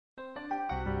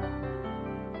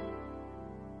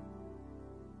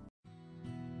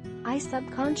I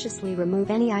subconsciously remove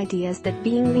any ideas that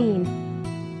being lean.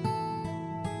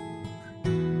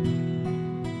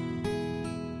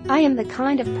 I am the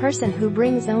kind of person who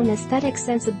brings own aesthetic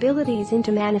sensibilities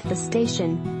into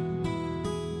manifestation.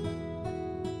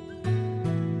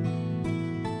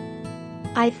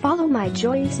 I follow my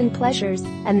joys and pleasures,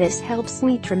 and this helps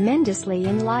me tremendously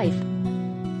in life.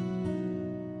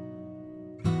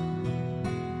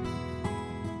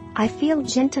 I feel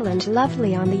gentle and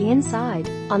lovely on the inside,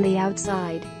 on the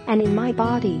outside, and in my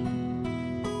body.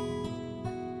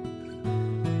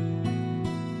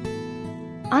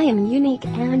 I am unique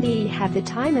and I have the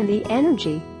time and the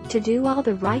energy to do all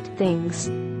the right things.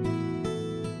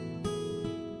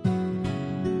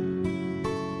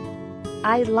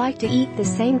 I like to eat the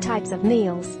same types of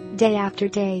meals, day after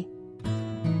day.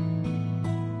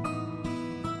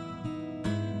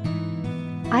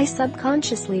 I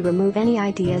subconsciously remove any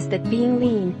ideas that being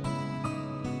lean.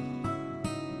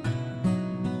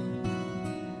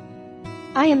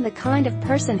 I am the kind of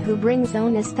person who brings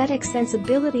own aesthetic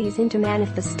sensibilities into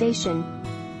manifestation.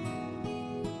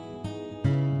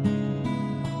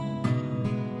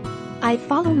 I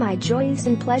follow my joys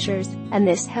and pleasures, and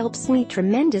this helps me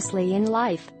tremendously in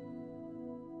life.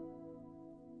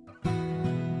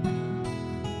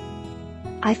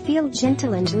 I feel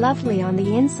gentle and lovely on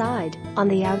the inside, on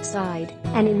the outside,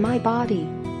 and in my body.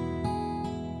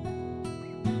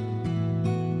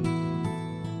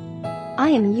 I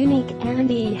am unique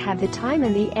and I have the time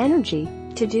and the energy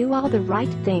to do all the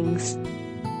right things.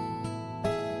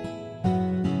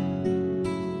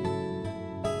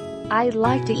 I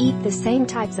like to eat the same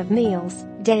types of meals,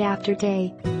 day after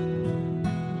day.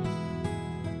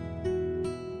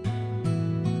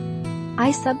 I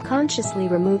subconsciously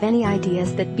remove any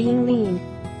ideas that being lean.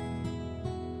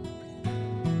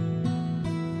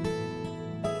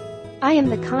 I am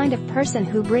the kind of person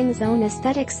who brings own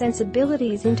aesthetic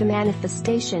sensibilities into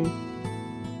manifestation.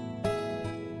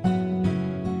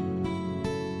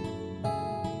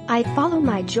 I follow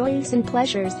my joys and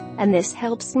pleasures, and this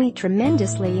helps me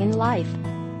tremendously in life.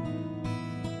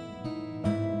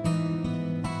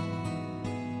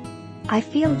 I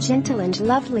feel gentle and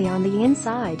lovely on the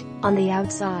inside, on the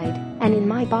outside, and in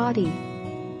my body.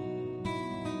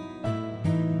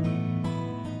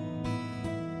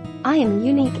 I am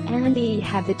unique and I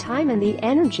have the time and the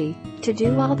energy to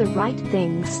do all the right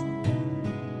things.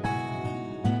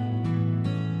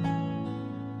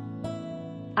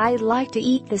 I like to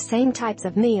eat the same types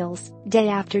of meals, day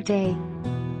after day.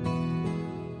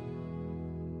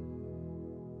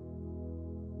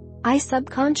 I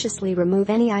subconsciously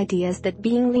remove any ideas that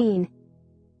being lean.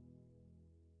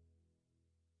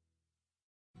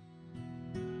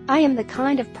 I am the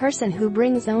kind of person who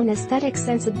brings own aesthetic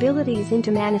sensibilities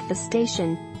into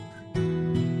manifestation.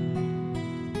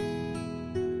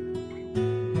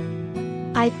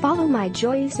 I follow my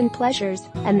joys and pleasures,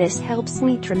 and this helps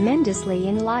me tremendously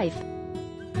in life.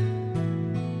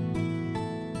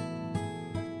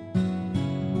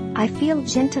 I feel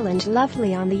gentle and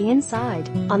lovely on the inside,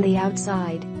 on the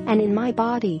outside, and in my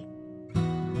body.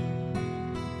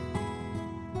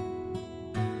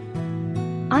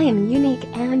 I am unique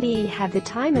and I have the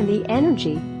time and the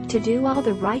energy to do all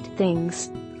the right things.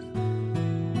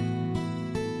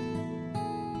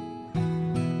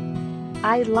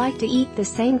 I like to eat the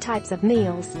same types of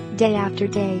meals, day after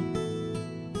day.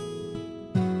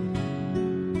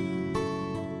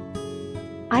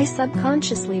 I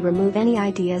subconsciously remove any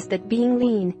ideas that being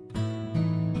lean.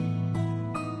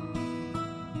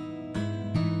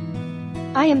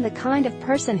 I am the kind of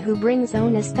person who brings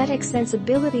own aesthetic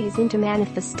sensibilities into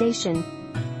manifestation.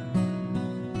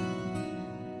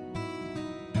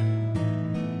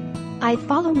 I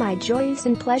follow my joys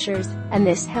and pleasures, and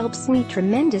this helps me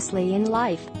tremendously in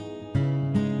life.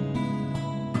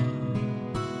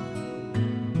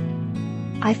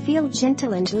 I feel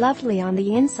gentle and lovely on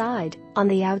the inside, on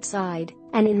the outside,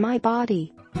 and in my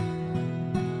body.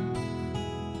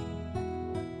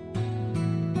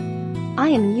 I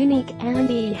am unique and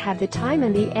I have the time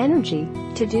and the energy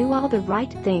to do all the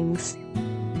right things.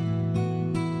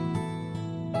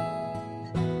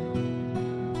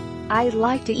 I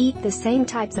like to eat the same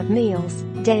types of meals,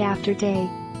 day after day.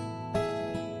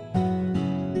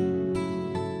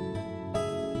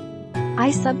 I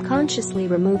subconsciously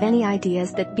remove any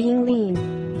ideas that being lean.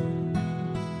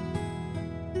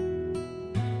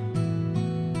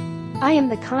 I am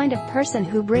the kind of person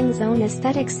who brings own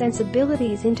aesthetic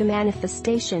sensibilities into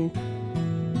manifestation.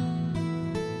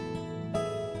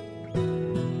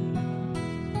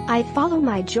 I follow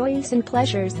my joys and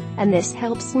pleasures, and this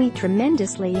helps me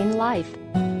tremendously in life.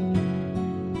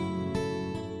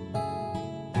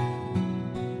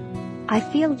 I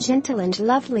feel gentle and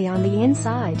lovely on the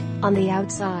inside, on the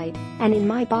outside, and in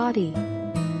my body.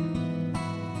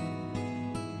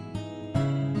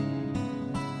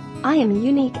 I am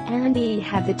unique and I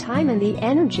have the time and the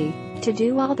energy to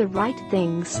do all the right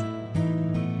things.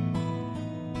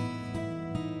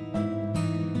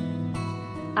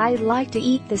 I like to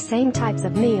eat the same types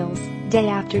of meals, day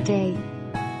after day.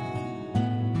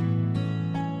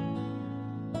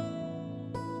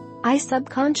 I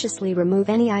subconsciously remove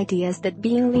any ideas that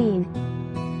being lean.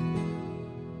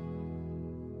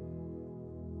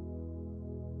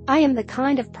 I am the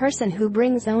kind of person who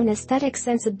brings own aesthetic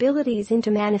sensibilities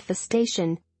into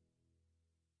manifestation.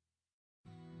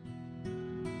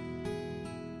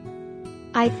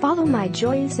 I follow my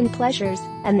joys and pleasures,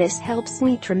 and this helps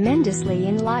me tremendously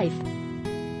in life.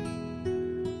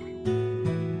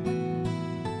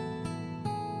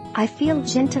 I feel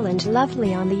gentle and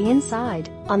lovely on the inside,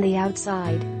 on the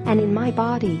outside, and in my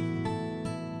body.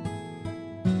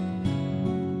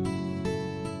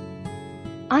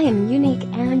 I am unique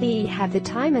and I have the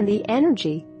time and the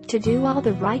energy to do all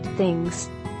the right things.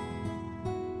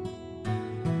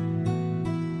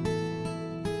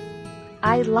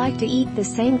 I like to eat the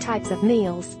same types of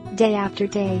meals, day after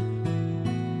day.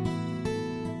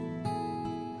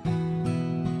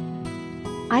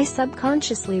 I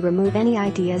subconsciously remove any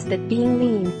ideas that being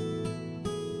lean.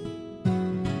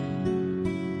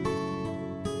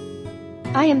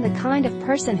 I am the kind of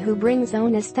person who brings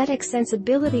own aesthetic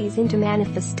sensibilities into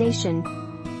manifestation.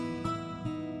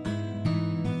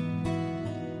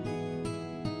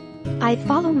 I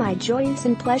follow my joys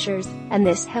and pleasures, and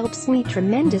this helps me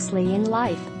tremendously in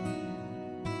life.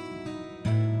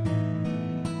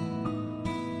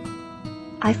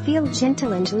 I feel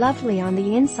gentle and lovely on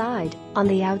the inside, on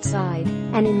the outside,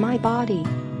 and in my body.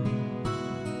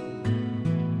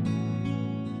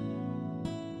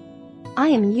 I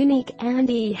am unique and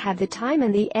I have the time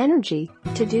and the energy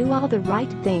to do all the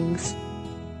right things.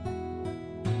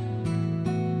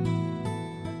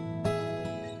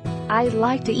 I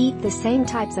like to eat the same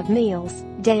types of meals,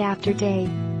 day after day.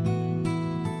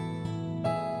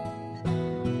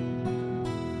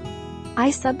 I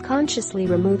subconsciously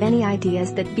remove any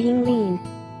ideas that being lean.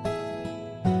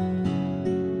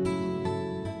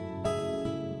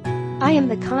 I am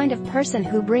the kind of person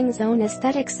who brings own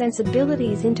aesthetic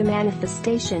sensibilities into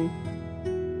manifestation.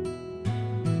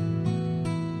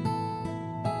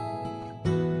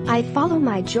 I follow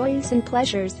my joys and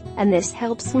pleasures, and this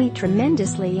helps me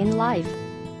tremendously in life.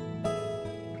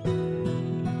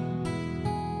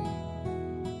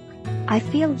 I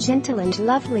feel gentle and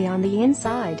lovely on the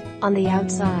inside, on the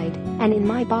outside, and in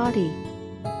my body.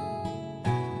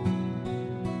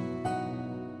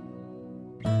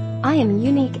 I am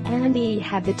unique and I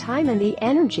have the time and the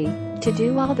energy to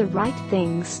do all the right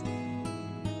things.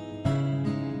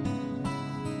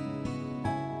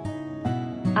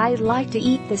 I like to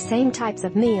eat the same types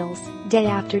of meals, day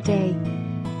after day.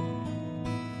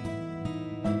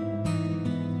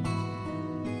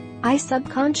 I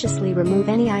subconsciously remove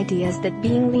any ideas that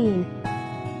being lean.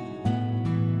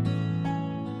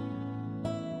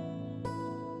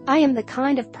 I am the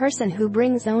kind of person who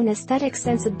brings own aesthetic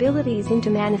sensibilities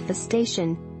into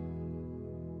manifestation.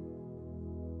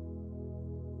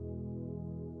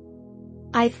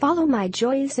 I follow my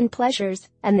joys and pleasures,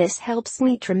 and this helps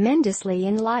me tremendously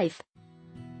in life.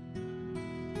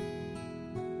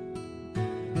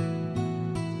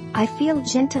 I feel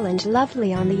gentle and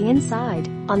lovely on the inside,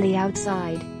 on the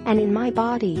outside, and in my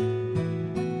body.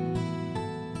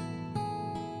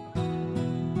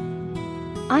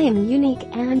 I am unique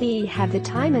and I have the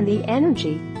time and the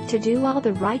energy to do all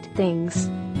the right things.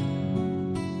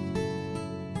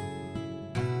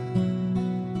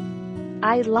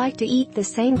 I like to eat the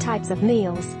same types of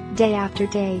meals, day after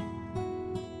day.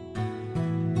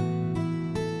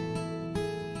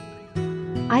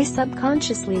 I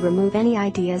subconsciously remove any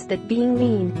ideas that being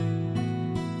lean.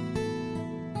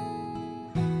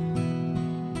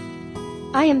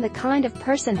 I am the kind of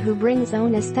person who brings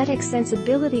own aesthetic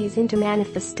sensibilities into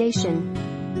manifestation.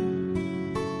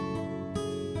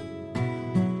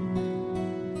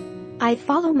 I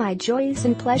follow my joys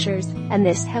and pleasures, and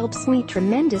this helps me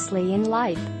tremendously in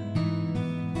life.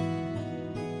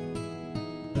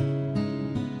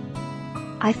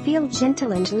 I feel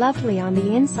gentle and lovely on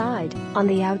the inside, on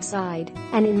the outside,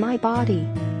 and in my body.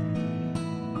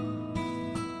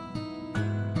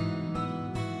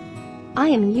 I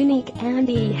am unique and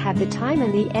I have the time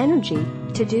and the energy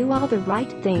to do all the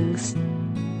right things.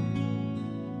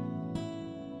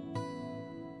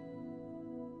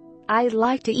 I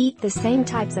like to eat the same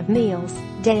types of meals,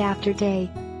 day after day.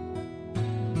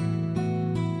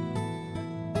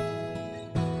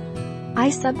 I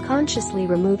subconsciously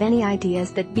remove any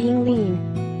ideas that being lean.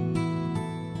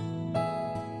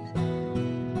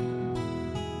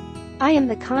 I am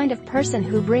the kind of person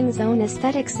who brings own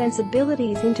aesthetic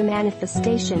sensibilities into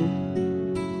manifestation.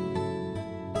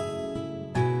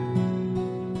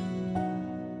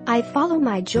 I follow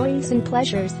my joys and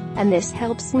pleasures, and this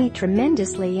helps me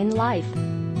tremendously in life.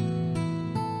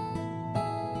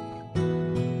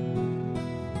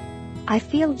 I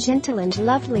feel gentle and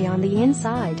lovely on the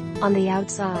inside, on the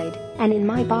outside, and in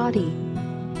my body.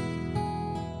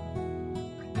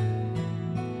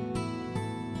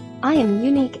 I am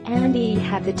unique and I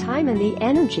have the time and the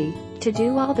energy to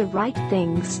do all the right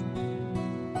things.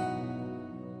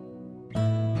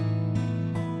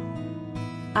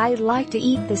 I like to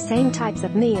eat the same types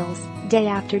of meals, day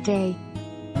after day.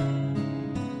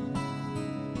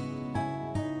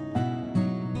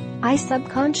 I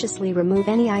subconsciously remove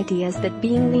any ideas that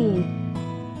being lean.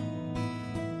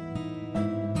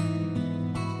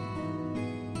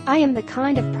 I am the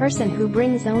kind of person who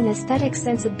brings own aesthetic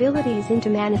sensibilities into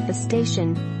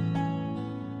manifestation.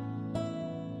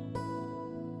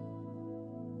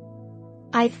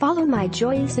 I follow my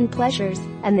joys and pleasures,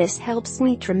 and this helps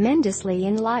me tremendously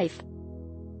in life.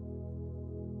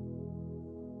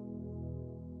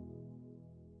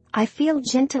 I feel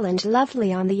gentle and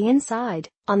lovely on the inside,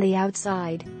 on the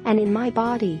outside, and in my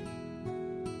body.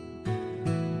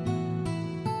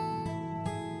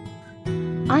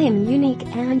 I am unique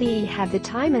and I have the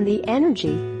time and the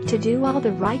energy to do all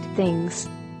the right things.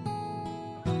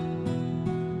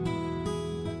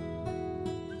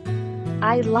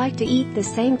 I like to eat the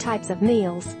same types of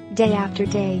meals, day after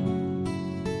day.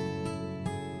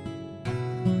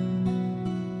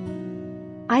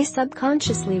 I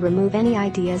subconsciously remove any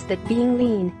ideas that being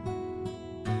lean.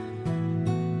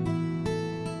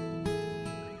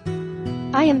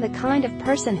 I am the kind of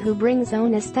person who brings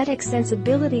own aesthetic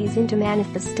sensibilities into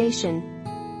manifestation.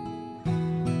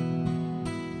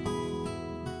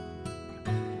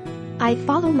 I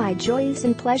follow my joys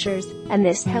and pleasures, and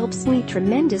this helps me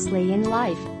tremendously in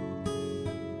life.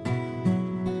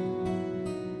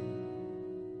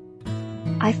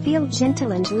 I feel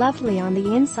gentle and lovely on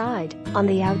the inside, on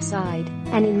the outside,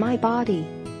 and in my body.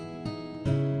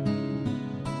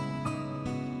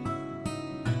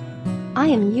 I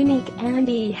am unique and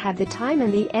I have the time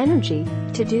and the energy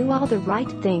to do all the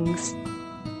right things.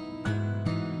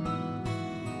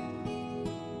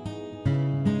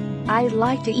 I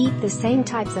like to eat the same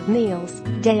types of meals,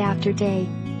 day after day.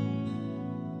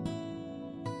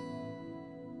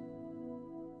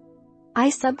 I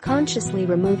subconsciously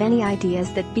remove any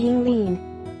ideas that being lean.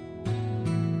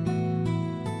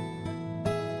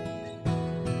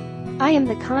 I am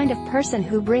the kind of person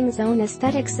who brings own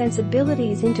aesthetic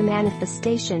sensibilities into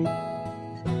manifestation.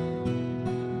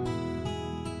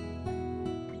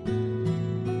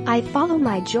 I follow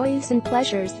my joys and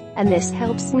pleasures, and this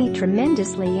helps me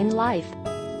tremendously in life.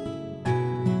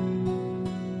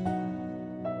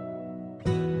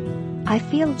 I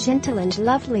feel gentle and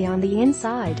lovely on the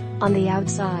inside, on the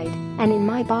outside, and in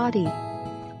my body.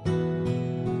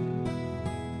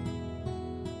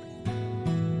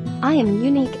 I am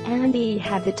unique and I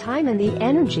have the time and the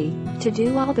energy to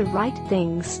do all the right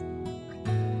things.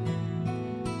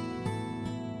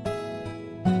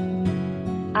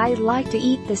 I like to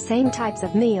eat the same types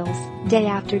of meals, day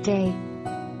after day.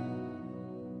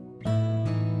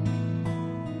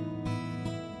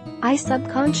 I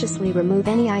subconsciously remove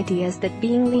any ideas that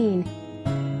being lean.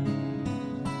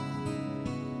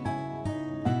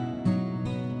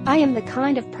 I am the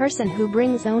kind of person who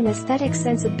brings own aesthetic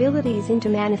sensibilities into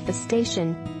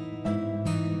manifestation.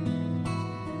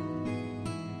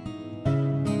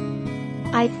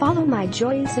 I follow my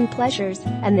joys and pleasures,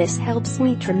 and this helps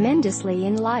me tremendously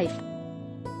in life.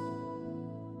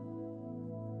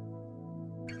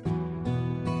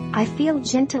 I feel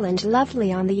gentle and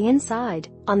lovely on the inside,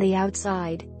 on the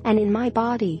outside, and in my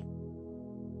body.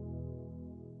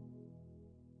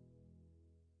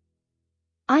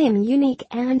 I am unique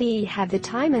and I have the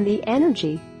time and the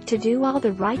energy to do all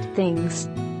the right things.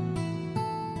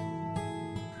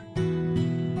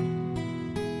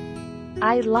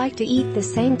 I like to eat the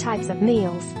same types of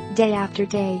meals, day after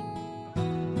day.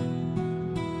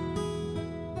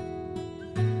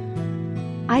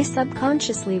 I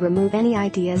subconsciously remove any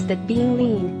ideas that being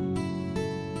lean.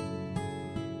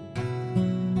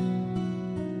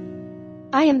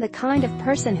 I am the kind of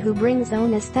person who brings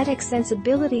own aesthetic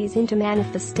sensibilities into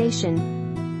manifestation.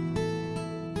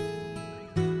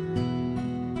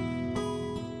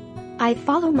 I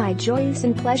follow my joys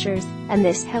and pleasures, and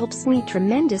this helps me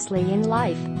tremendously in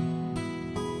life.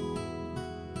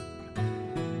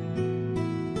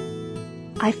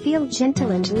 I feel gentle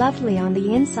and lovely on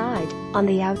the inside, on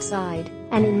the outside,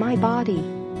 and in my body.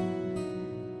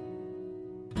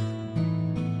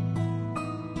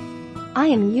 I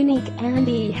am unique and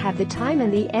I have the time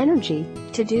and the energy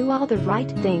to do all the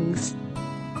right things.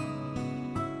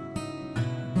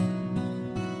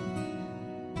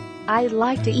 I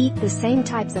like to eat the same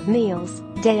types of meals,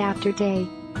 day after day.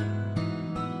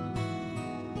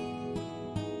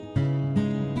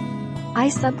 I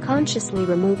subconsciously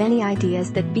remove any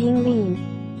ideas that being lean.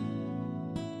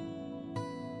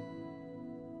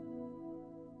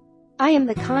 I am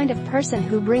the kind of person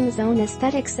who brings own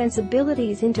aesthetic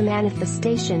sensibilities into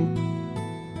manifestation.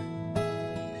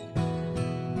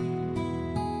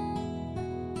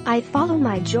 I follow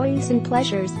my joys and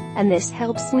pleasures, and this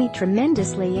helps me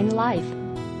tremendously in life.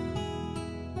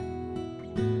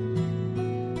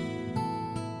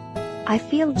 I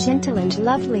feel gentle and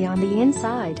lovely on the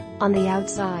inside, on the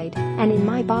outside, and in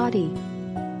my body.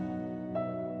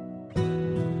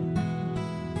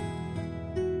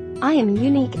 I am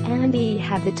unique and I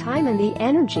have the time and the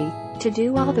energy to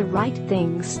do all the right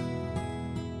things.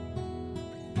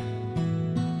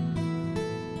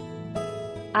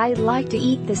 I like to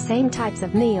eat the same types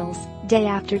of meals, day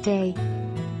after day.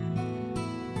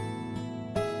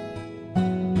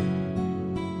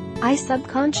 I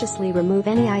subconsciously remove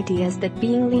any ideas that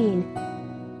being lean.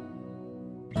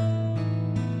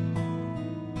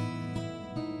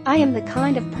 I am the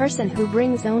kind of person who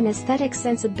brings own aesthetic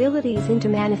sensibilities into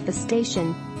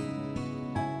manifestation.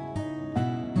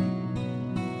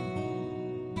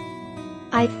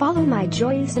 I follow my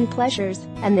joys and pleasures,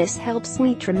 and this helps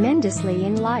me tremendously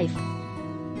in life.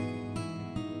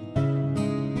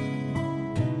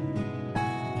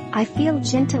 I feel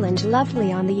gentle and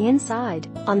lovely on the inside,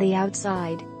 on the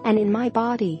outside, and in my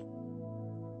body.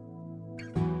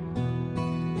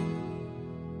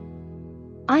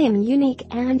 I am unique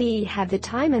and I have the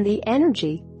time and the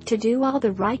energy to do all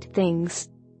the right things.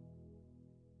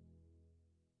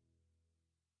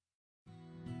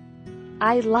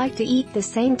 I like to eat the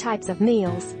same types of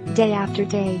meals, day after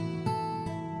day.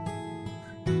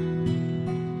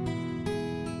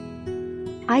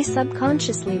 I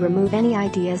subconsciously remove any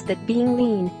ideas that being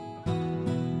lean.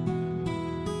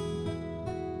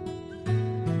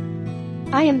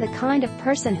 I am the kind of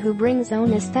person who brings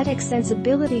own aesthetic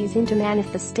sensibilities into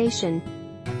manifestation.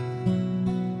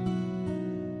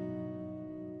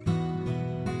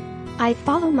 I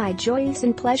follow my joys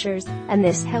and pleasures, and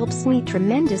this helps me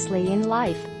tremendously in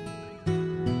life.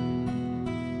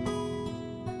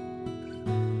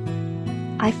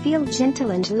 I feel gentle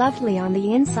and lovely on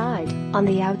the inside, on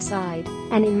the outside,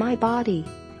 and in my body.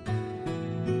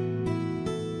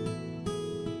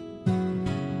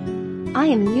 I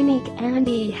am unique and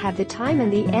I have the time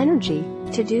and the energy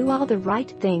to do all the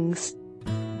right things.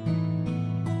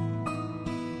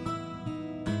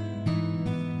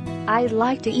 I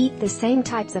like to eat the same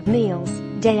types of meals,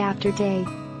 day after day.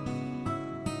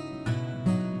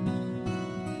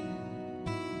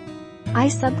 I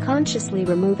subconsciously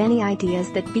remove any ideas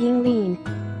that being lean.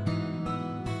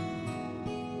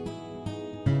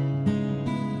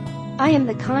 I am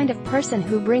the kind of person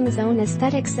who brings own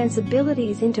aesthetic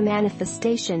sensibilities into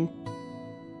manifestation.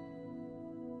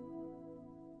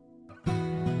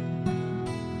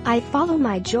 I follow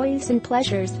my joys and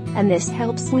pleasures, and this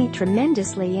helps me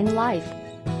tremendously in life.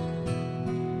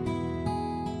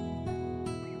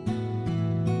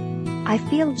 I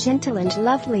feel gentle and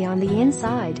lovely on the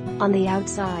inside, on the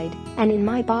outside, and in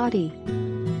my body.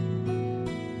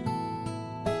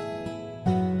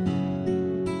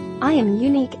 I am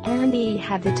unique and I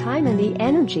have the time and the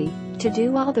energy to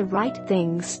do all the right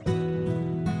things.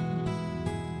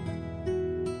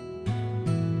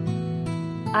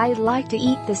 I like to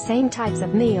eat the same types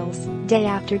of meals, day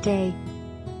after day.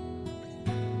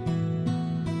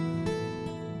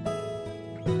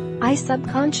 I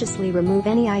subconsciously remove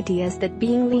any ideas that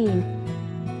being lean.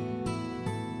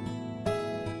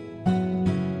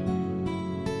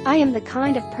 I am the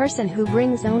kind of person who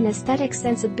brings own aesthetic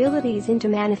sensibilities into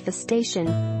manifestation.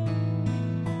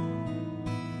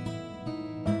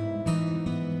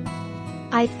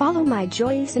 I follow my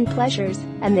joys and pleasures,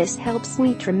 and this helps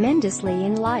me tremendously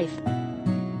in life.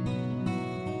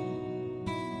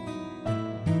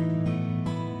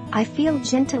 I feel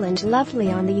gentle and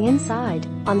lovely on the inside,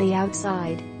 on the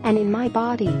outside, and in my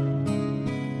body.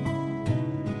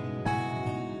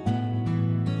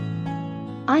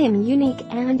 I am unique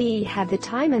and I have the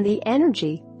time and the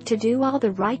energy to do all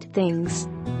the right things.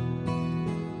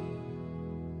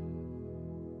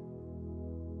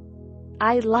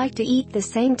 I like to eat the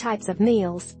same types of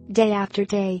meals, day after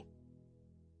day.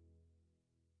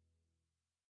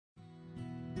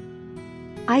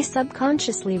 I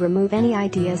subconsciously remove any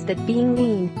ideas that being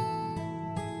lean.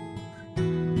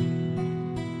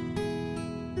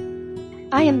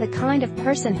 I am the kind of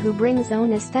person who brings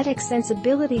own aesthetic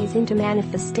sensibilities into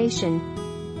manifestation.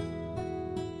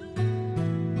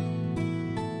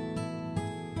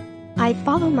 I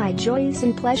follow my joys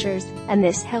and pleasures, and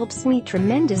this helps me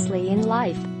tremendously in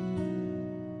life.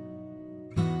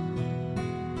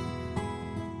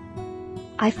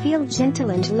 I feel gentle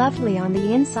and lovely on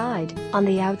the inside, on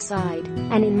the outside,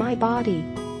 and in my body.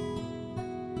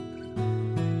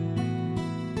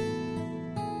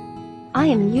 I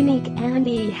am unique and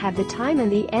I have the time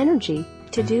and the energy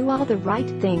to do all the right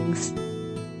things.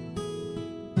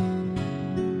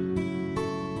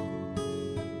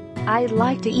 I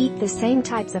like to eat the same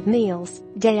types of meals,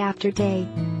 day after day.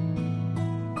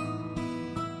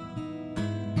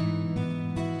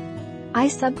 I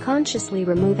subconsciously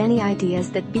remove any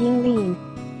ideas that being lean.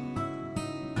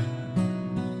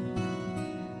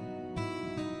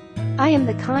 I am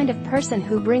the kind of person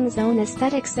who brings own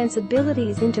aesthetic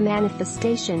sensibilities into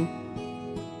manifestation.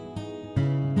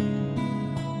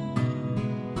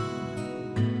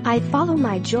 I follow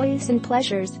my joys and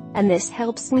pleasures, and this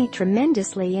helps me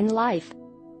tremendously in life.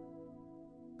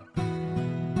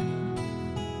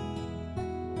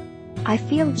 I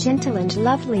feel gentle and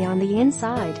lovely on the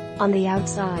inside, on the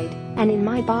outside, and in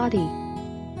my body.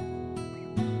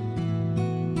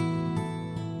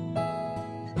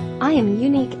 I am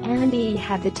unique and I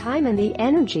have the time and the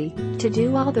energy to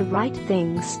do all the right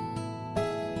things.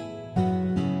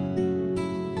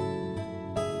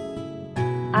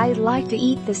 I like to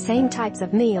eat the same types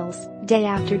of meals, day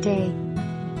after day.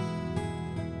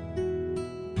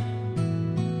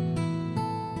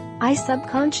 I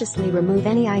subconsciously remove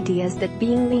any ideas that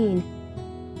being lean.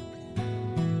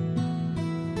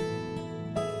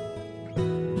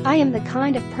 I am the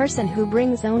kind of person who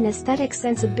brings own aesthetic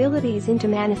sensibilities into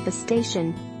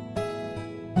manifestation.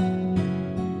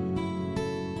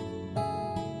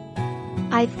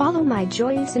 I follow my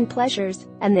joys and pleasures,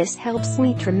 and this helps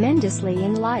me tremendously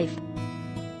in life.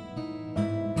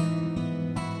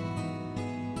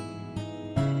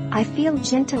 I feel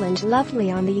gentle and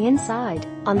lovely on the inside,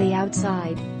 on the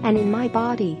outside, and in my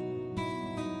body.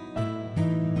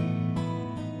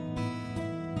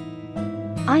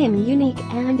 I am unique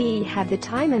and I have the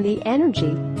time and the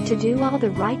energy to do all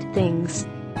the right things.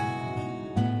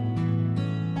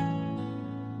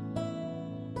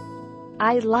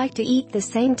 I like to eat the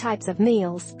same types of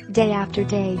meals, day after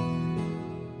day.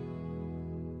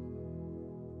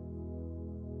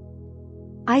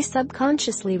 I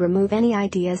subconsciously remove any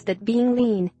ideas that being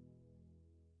lean.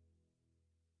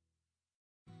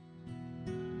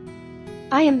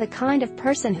 I am the kind of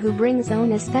person who brings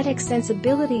own aesthetic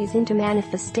sensibilities into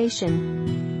manifestation.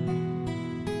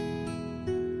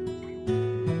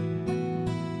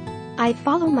 I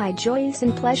follow my joys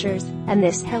and pleasures, and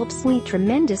this helps me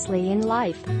tremendously in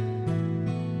life.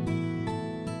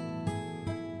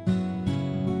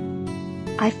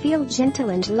 I feel gentle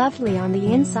and lovely on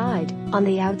the inside, on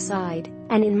the outside,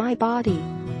 and in my body.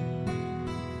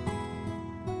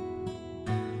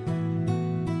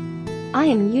 I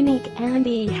am unique and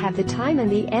I have the time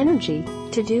and the energy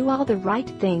to do all the right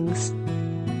things.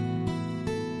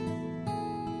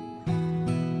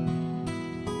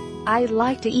 I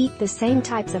like to eat the same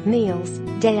types of meals,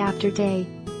 day after day.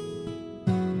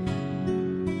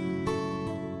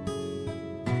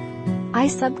 I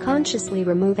subconsciously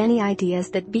remove any ideas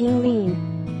that being lean.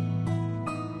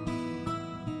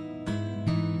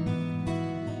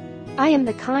 I am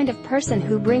the kind of person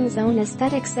who brings own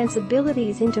aesthetic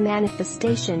sensibilities into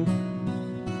manifestation.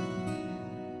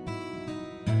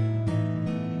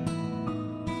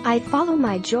 I follow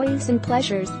my joys and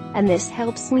pleasures, and this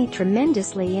helps me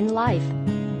tremendously in life.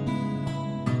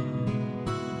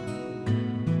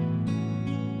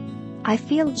 I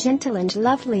feel gentle and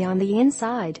lovely on the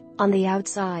inside, on the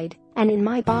outside, and in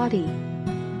my body.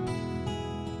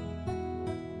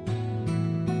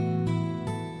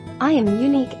 I am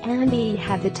unique and I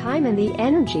have the time and the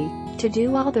energy to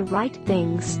do all the right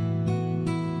things.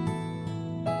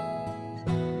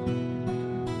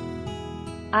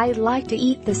 I like to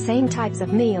eat the same types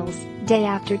of meals, day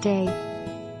after day.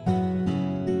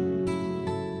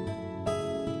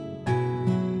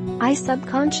 I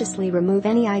subconsciously remove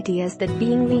any ideas that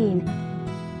being lean.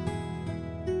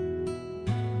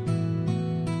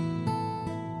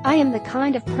 I am the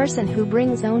kind of person who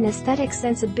brings own aesthetic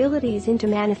sensibilities into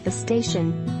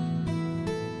manifestation.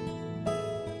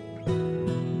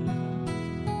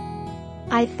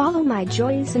 I follow my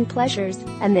joys and pleasures,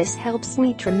 and this helps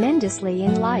me tremendously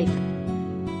in life.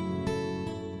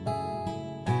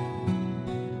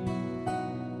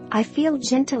 I feel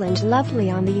gentle and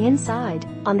lovely on the inside,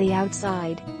 on the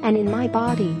outside, and in my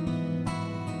body.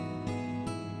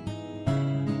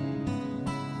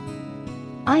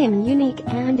 I am unique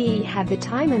and I have the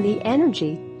time and the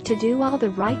energy to do all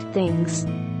the right things.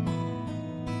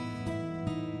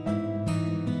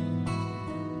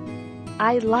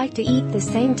 I like to eat the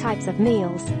same types of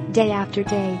meals, day after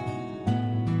day.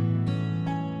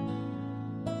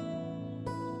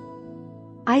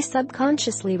 I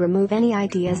subconsciously remove any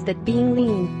ideas that being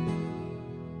lean.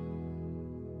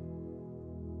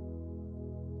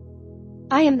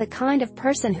 I am the kind of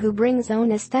person who brings own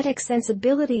aesthetic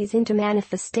sensibilities into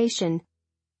manifestation.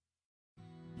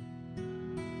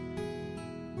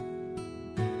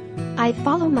 I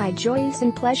follow my joys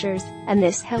and pleasures, and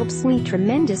this helps me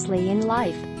tremendously in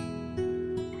life.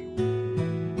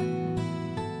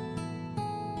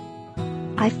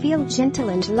 I feel gentle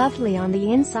and lovely on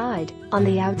the inside, on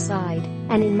the outside,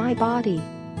 and in my body.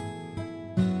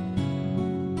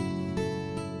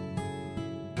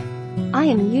 I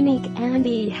am unique and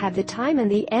I have the time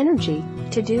and the energy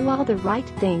to do all the right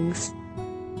things.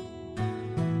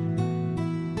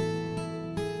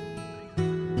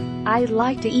 I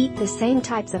like to eat the same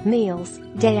types of meals,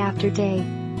 day after day.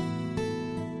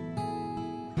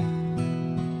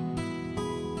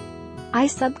 I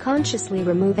subconsciously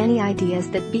remove any ideas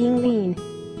that being lean.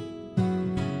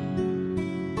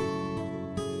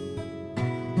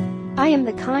 I am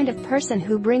the kind of person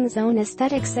who brings own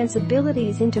aesthetic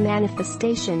sensibilities into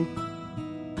manifestation.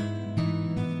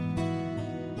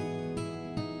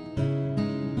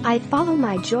 I follow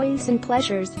my joys and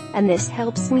pleasures, and this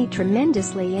helps me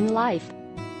tremendously in life.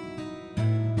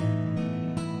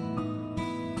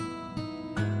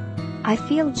 I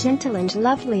feel gentle and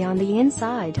lovely on the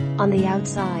inside, on the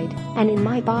outside, and in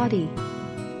my body.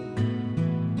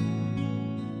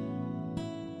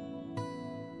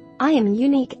 I am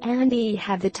unique and I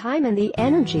have the time and the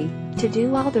energy to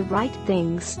do all the right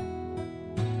things.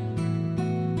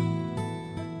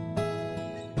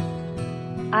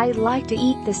 I like to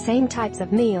eat the same types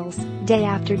of meals, day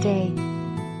after day.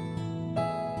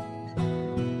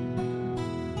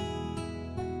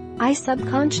 I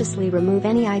subconsciously remove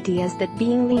any ideas that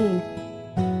being lean.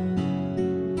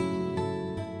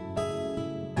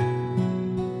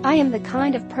 I am the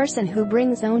kind of person who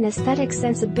brings own aesthetic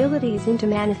sensibilities into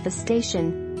manifestation.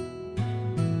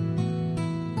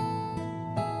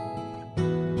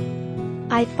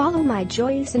 I follow my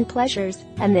joys and pleasures,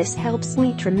 and this helps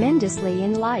me tremendously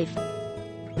in life.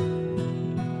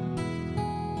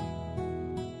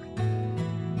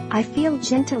 I feel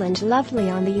gentle and lovely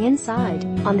on the inside,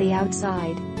 on the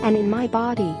outside, and in my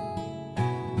body.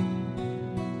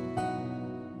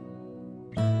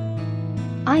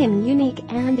 I am unique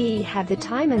and I have the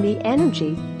time and the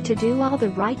energy to do all the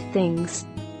right things.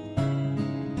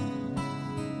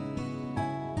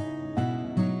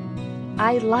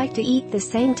 I like to eat the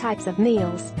same types of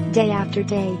meals, day after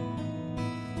day.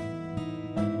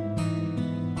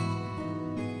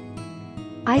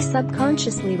 I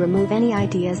subconsciously remove any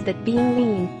ideas that being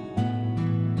lean.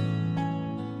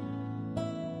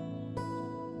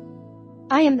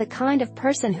 I am the kind of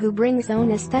person who brings own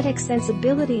aesthetic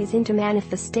sensibilities into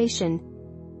manifestation.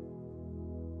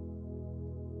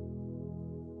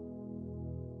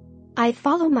 I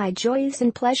follow my joys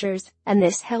and pleasures, and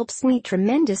this helps me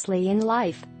tremendously in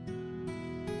life.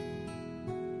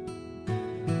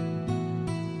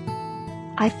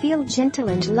 I feel gentle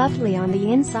and lovely on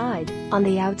the inside, on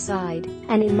the outside,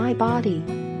 and in my body.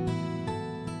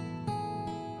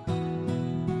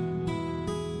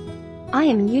 I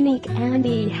am unique and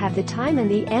I have the time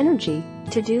and the energy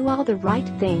to do all the right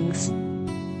things.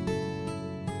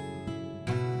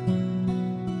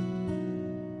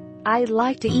 I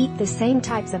like to eat the same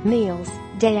types of meals,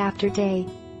 day after day.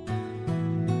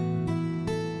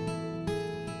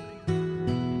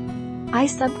 I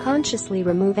subconsciously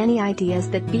remove any ideas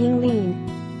that being lean.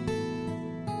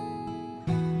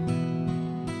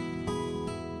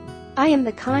 I am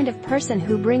the kind of person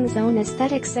who brings own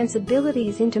aesthetic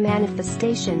sensibilities into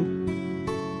manifestation.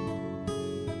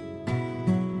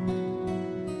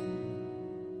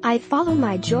 I follow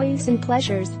my joys and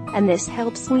pleasures, and this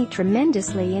helps me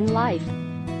tremendously in life.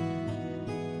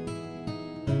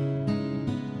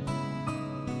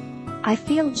 I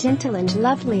feel gentle and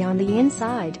lovely on the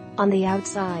inside, on the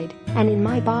outside, and in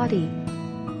my body.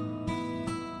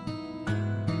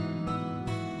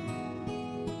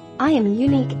 I am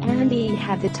unique and I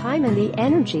have the time and the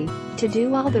energy to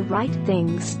do all the right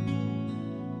things.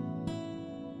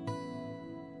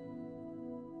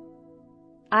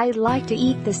 I like to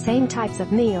eat the same types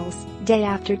of meals, day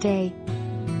after day.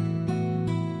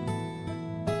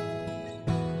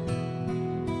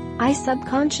 I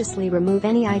subconsciously remove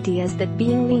any ideas that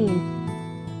being lean.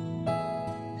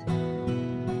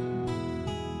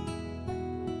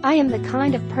 I am the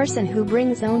kind of person who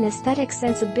brings own aesthetic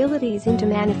sensibilities into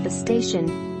manifestation.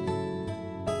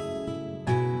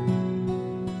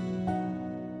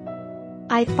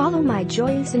 I follow my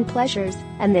joys and pleasures,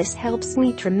 and this helps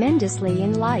me tremendously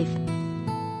in life.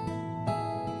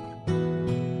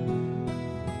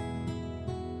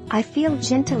 I feel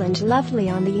gentle and lovely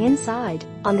on the inside,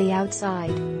 on the outside,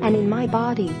 and in my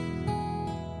body.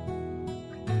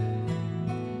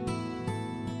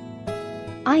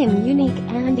 I am unique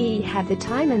and I have the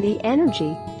time and the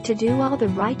energy to do all the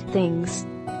right things.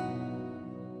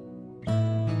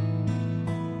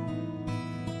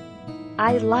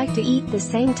 I like to eat the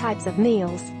same types of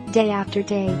meals, day after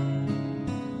day.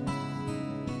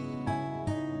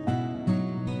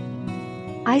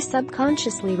 I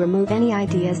subconsciously remove any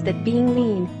ideas that being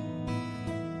lean.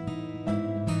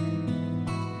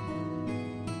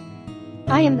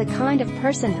 I am the kind of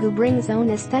person who brings own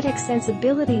aesthetic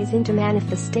sensibilities into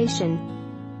manifestation.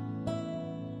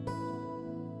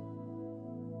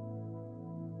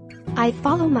 I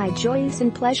follow my joys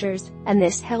and pleasures, and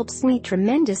this helps me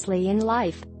tremendously in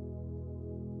life.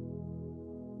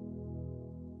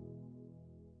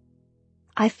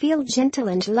 I feel gentle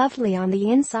and lovely on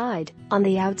the inside, on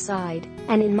the outside,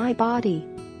 and in my body.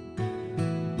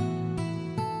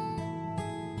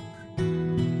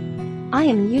 I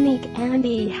am unique and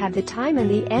I have the time and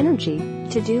the energy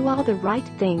to do all the right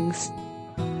things.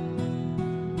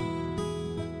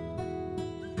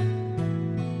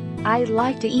 I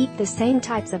like to eat the same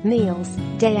types of meals,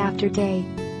 day after day.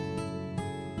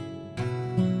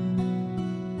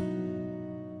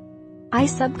 I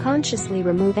subconsciously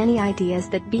remove any ideas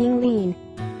that being lean.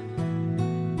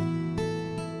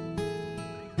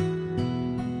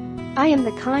 I am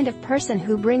the kind of person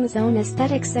who brings own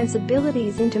aesthetic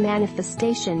sensibilities into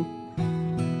manifestation.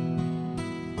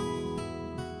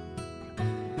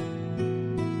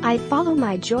 I follow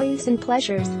my joys and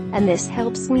pleasures, and this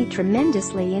helps me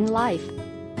tremendously in life.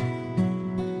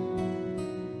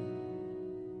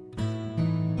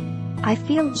 I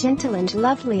feel gentle and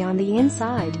lovely on the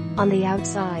inside, on the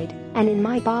outside, and in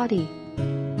my body.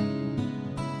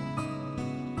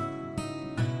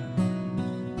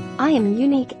 I am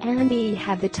unique and I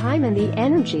have the time and the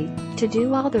energy to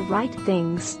do all the right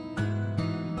things.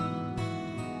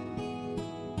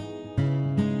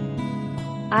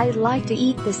 I like to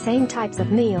eat the same types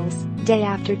of meals, day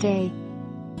after day.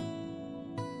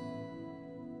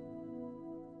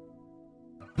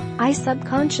 I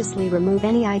subconsciously remove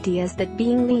any ideas that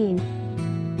being lean.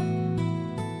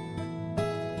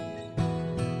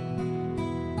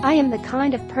 I am the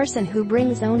kind of person who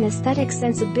brings own aesthetic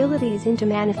sensibilities into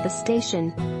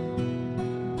manifestation.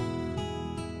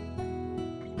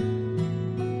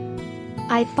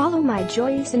 I follow my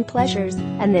joys and pleasures,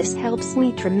 and this helps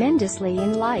me tremendously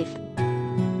in life.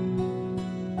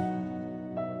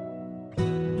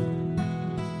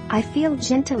 I feel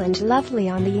gentle and lovely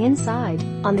on the inside,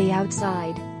 on the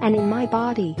outside, and in my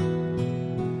body.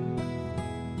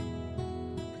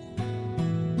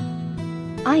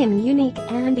 I am unique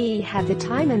and I have the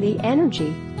time and the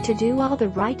energy to do all the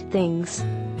right things.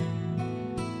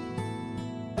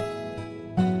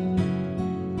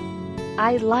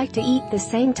 I like to eat the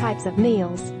same types of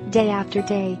meals, day after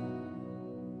day.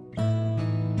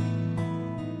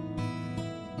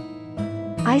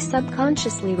 I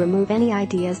subconsciously remove any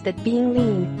ideas that being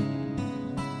lean.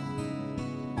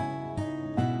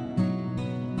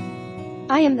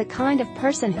 I am the kind of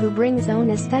person who brings own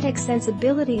aesthetic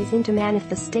sensibilities into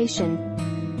manifestation.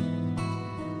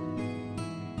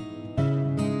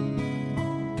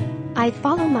 I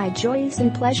follow my joys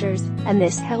and pleasures, and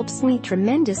this helps me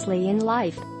tremendously in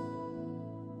life.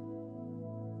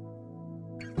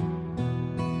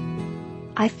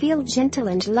 I feel gentle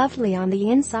and lovely on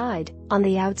the inside, on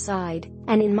the outside,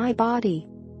 and in my body.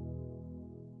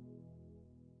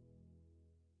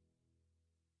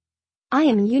 I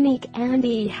am unique and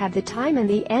I have the time and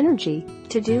the energy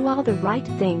to do all the right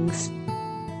things.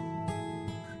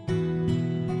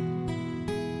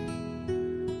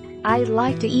 I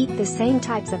like to eat the same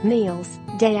types of meals,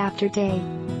 day after day.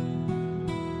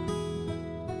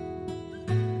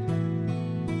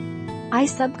 I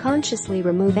subconsciously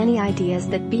remove any ideas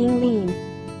that being lean.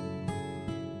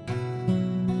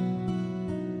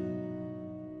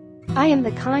 I am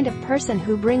the kind of person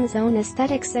who brings own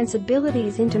aesthetic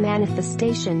sensibilities into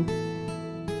manifestation.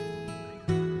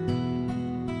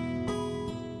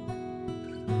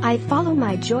 I follow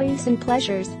my joys and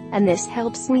pleasures, and this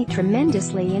helps me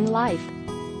tremendously in life.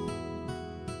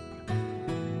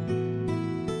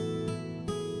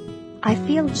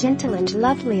 feel gentle and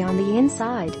lovely on the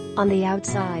inside, on the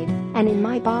outside, and in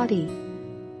my body.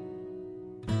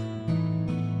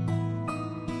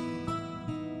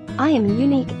 I am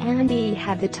unique and I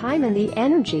have the time and the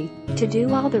energy to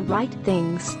do all the right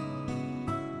things.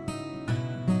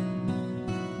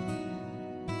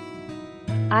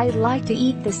 I like to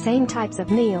eat the same types of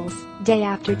meals, day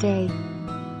after day.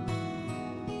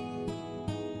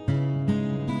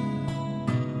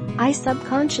 I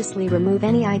subconsciously remove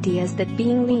any ideas that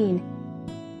being lean.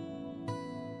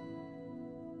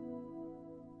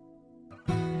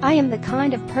 I am the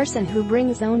kind of person who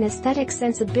brings own aesthetic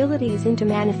sensibilities into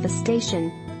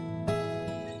manifestation.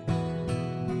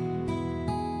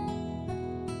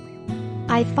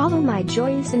 I follow my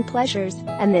joys and pleasures,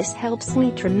 and this helps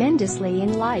me tremendously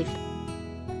in life.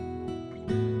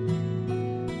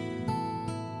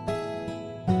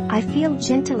 I feel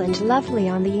gentle and lovely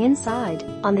on the inside,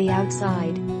 on the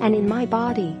outside, and in my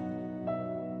body.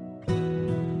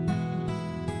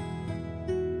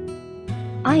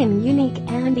 I am unique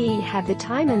and I have the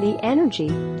time and the energy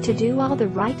to do all the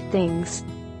right things.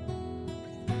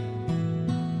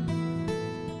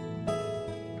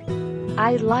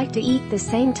 I like to eat the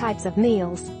same types of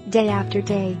meals, day after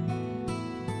day.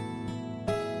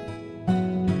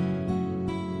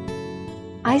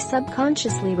 I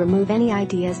subconsciously remove any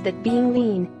ideas that being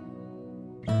lean.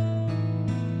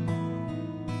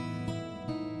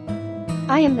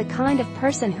 I am the kind of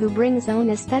person who brings own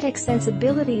aesthetic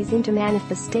sensibilities into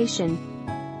manifestation.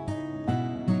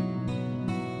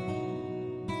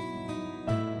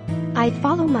 I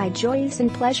follow my joys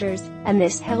and pleasures, and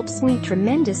this helps me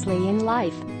tremendously in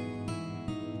life.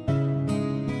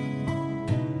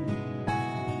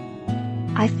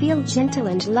 I feel gentle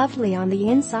and lovely on the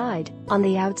inside, on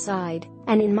the outside,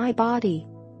 and in my body.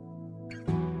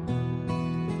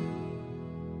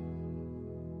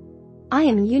 I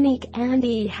am unique and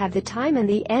I have the time and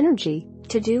the energy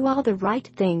to do all the right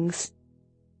things.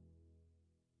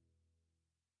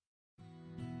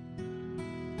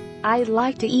 I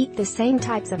like to eat the same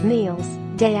types of meals,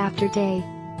 day after day.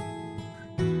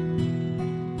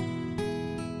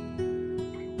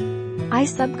 I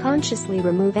subconsciously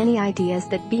remove any ideas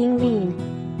that being lean.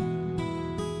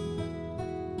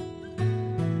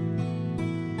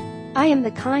 I am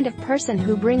the kind of person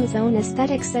who brings own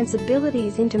aesthetic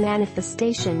sensibilities into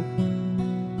manifestation.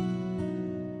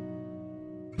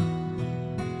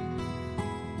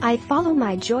 I follow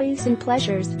my joys and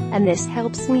pleasures, and this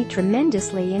helps me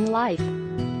tremendously in life.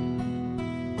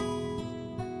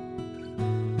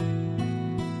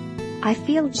 I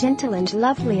feel gentle and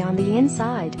lovely on the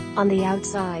inside, on the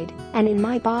outside, and in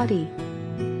my body.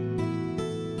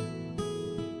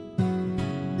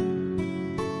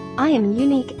 I am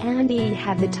unique and I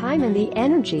have the time and the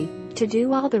energy to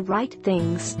do all the right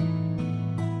things.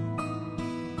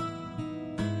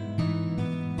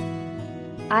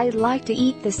 I like to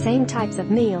eat the same types of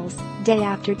meals, day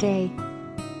after day.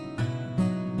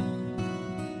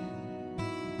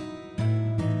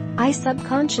 I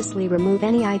subconsciously remove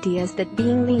any ideas that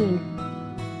being lean.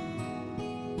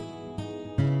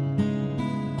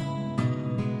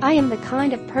 I am the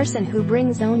kind of person who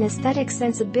brings own aesthetic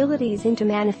sensibilities into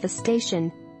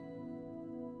manifestation.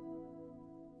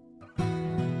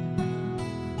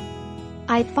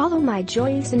 I follow my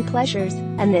joys and pleasures,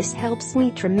 and this helps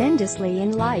me tremendously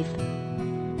in life.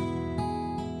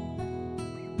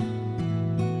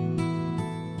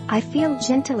 I feel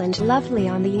gentle and lovely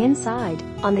on the inside,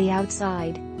 on the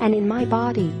outside, and in my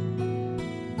body.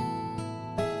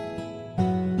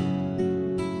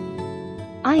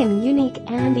 I am unique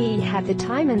and I have the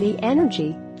time and the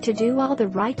energy to do all the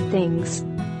right things.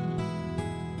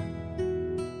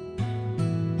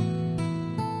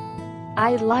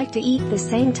 I like to eat the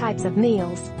same types of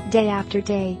meals, day after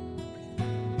day.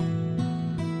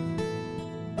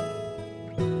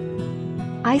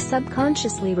 I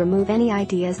subconsciously remove any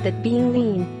ideas that being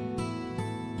lean.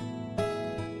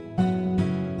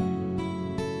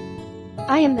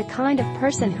 I am the kind of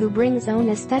person who brings own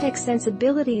aesthetic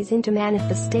sensibilities into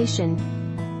manifestation.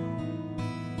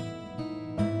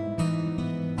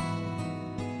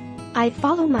 I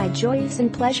follow my joys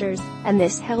and pleasures, and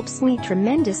this helps me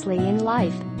tremendously in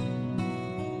life.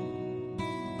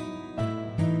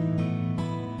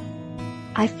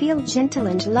 I feel gentle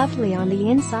and lovely on the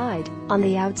inside, on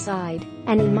the outside,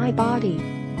 and in my body.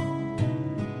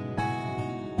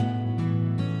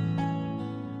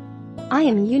 I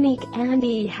am unique and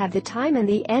I have the time and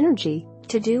the energy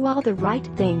to do all the right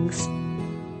things.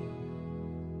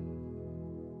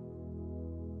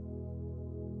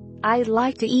 I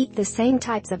like to eat the same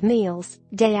types of meals,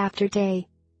 day after day.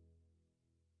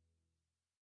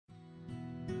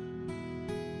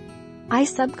 I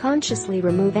subconsciously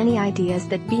remove any ideas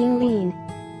that being lean.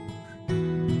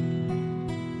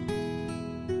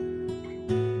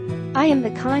 I am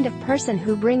the kind of person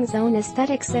who brings own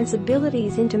aesthetic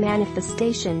sensibilities into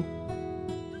manifestation.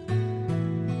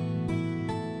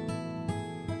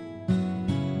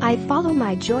 I follow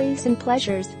my joys and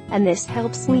pleasures, and this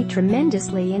helps me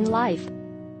tremendously in life.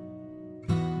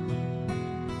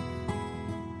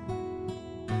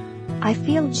 I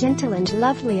feel gentle and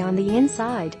lovely on the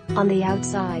inside, on the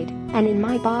outside, and in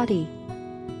my body.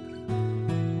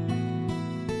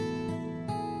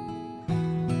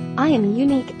 I am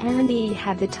unique and I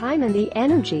have the time and the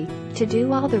energy to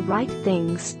do all the right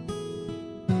things.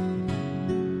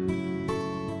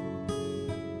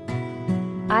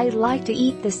 I like to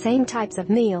eat the same types of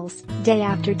meals, day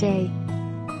after day.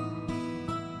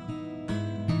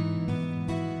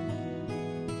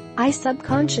 I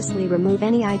subconsciously remove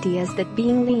any ideas that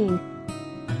being lean.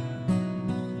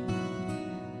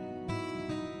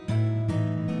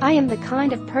 I am the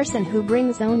kind of person who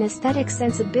brings own aesthetic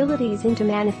sensibilities into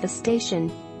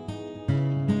manifestation.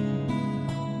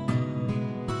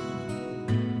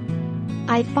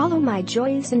 I follow my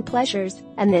joys and pleasures,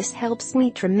 and this helps me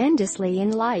tremendously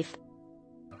in life.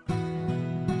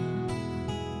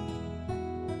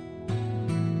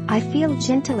 I feel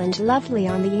gentle and lovely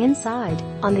on the inside,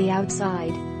 on the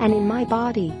outside, and in my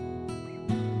body.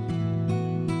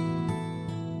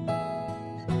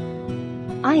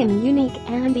 I am unique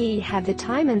and I have the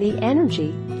time and the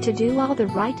energy to do all the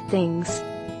right things.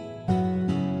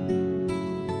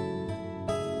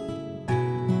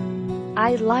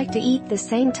 I like to eat the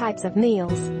same types of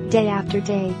meals, day after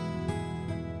day.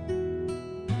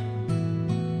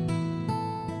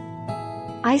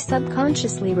 I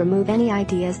subconsciously remove any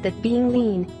ideas that being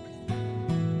lean.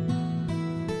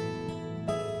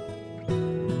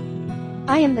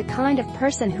 I am the kind of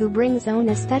person who brings own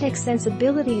aesthetic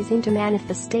sensibilities into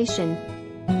manifestation.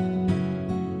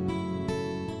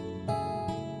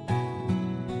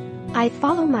 I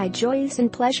follow my joys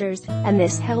and pleasures, and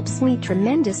this helps me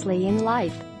tremendously in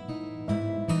life.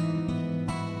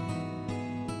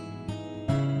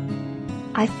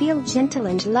 I feel gentle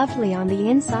and lovely on the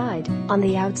inside, on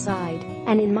the outside,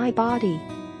 and in my body.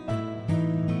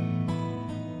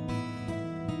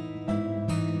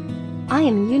 I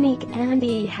am unique and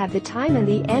I have the time and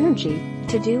the energy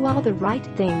to do all the right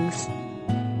things.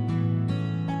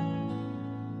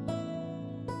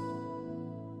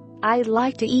 I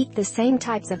like to eat the same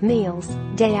types of meals,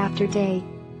 day after day.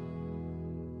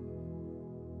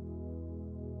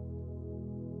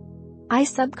 I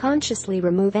subconsciously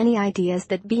remove any ideas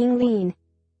that being lean.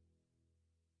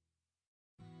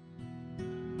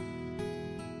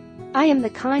 I am the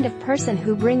kind of person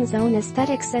who brings own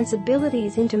aesthetic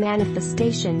sensibilities into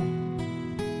manifestation.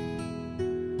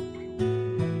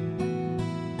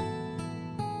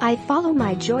 I follow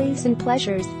my joys and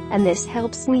pleasures, and this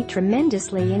helps me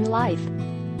tremendously in life.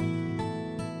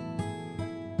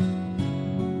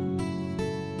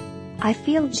 I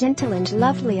feel gentle and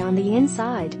lovely on the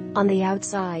inside, on the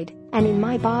outside, and in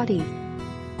my body.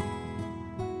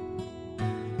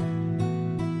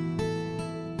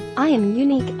 I am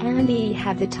unique and I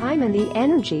have the time and the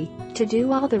energy to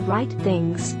do all the right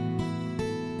things.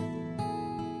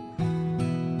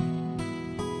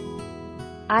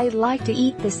 I like to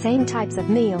eat the same types of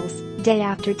meals, day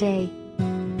after day.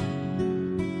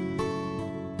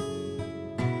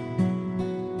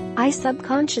 I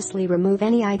subconsciously remove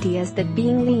any ideas that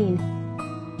being lean.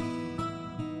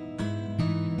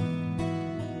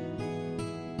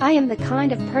 I am the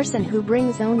kind of person who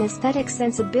brings own aesthetic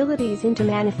sensibilities into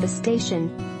manifestation.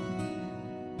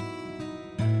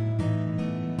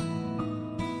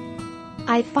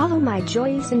 I follow my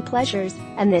joys and pleasures,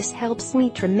 and this helps me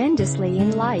tremendously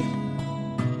in life.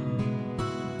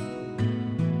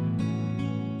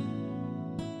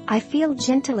 I feel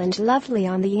gentle and lovely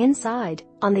on the inside,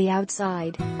 on the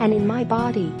outside, and in my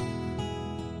body.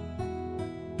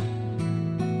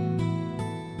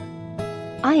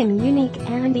 I am unique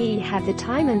and I have the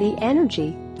time and the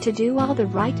energy to do all the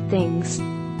right things.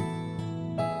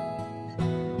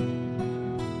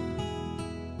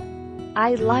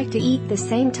 I like to eat the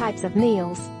same types of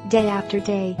meals, day after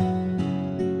day.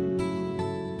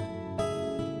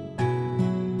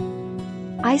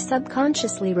 I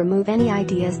subconsciously remove any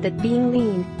ideas that being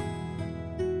lean.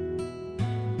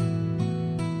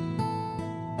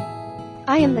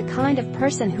 I am the kind of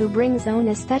person who brings own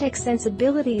aesthetic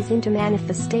sensibilities into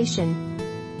manifestation.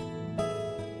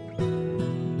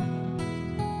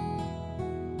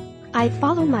 I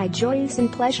follow my joys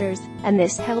and pleasures, and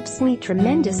this helps me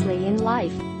tremendously in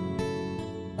life.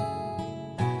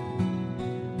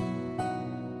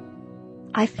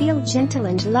 I feel gentle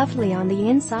and lovely on the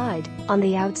inside, on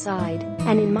the outside,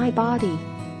 and in my body.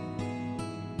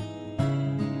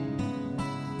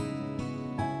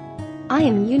 I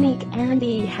am unique and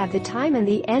I have the time and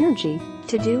the energy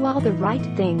to do all the right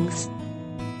things.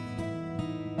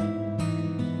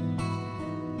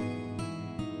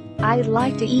 I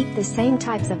like to eat the same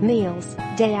types of meals,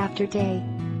 day after day.